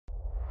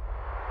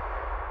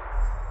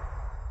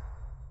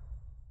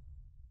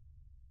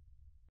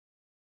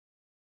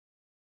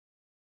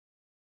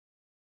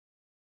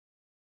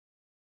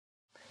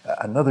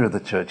Another of the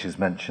churches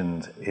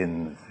mentioned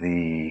in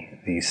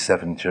these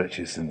 7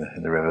 churches in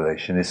the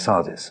Revelation is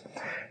Sardis.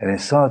 And in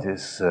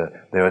Sardis,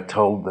 they are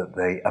told that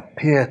they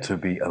appear to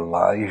be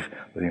alive,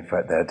 but in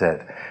fact they're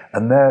dead.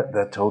 And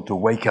they're told to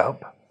wake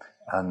up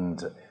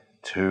and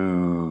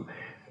to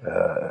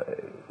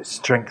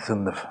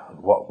strengthen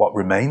what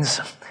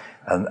remains.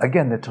 And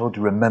again, they're told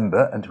to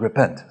remember and to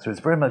repent. So it's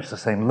very much the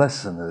same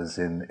lesson as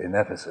in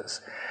Ephesus.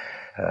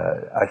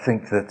 I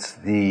think that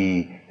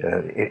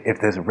if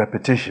there's a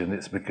repetition,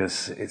 it's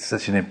because it's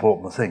such an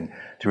important thing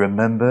to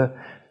remember,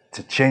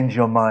 to change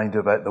your mind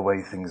about the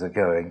way things are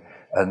going,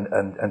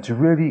 and to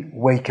really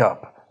wake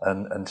up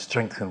and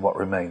strengthen what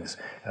remains.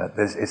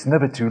 It's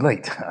never too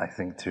late, I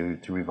think, to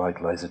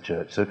revitalize a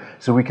church.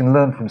 So we can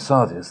learn from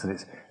Sardis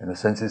that in a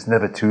sense, it's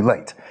never too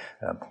late.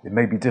 It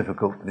may be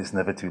difficult, but it's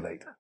never too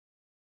late.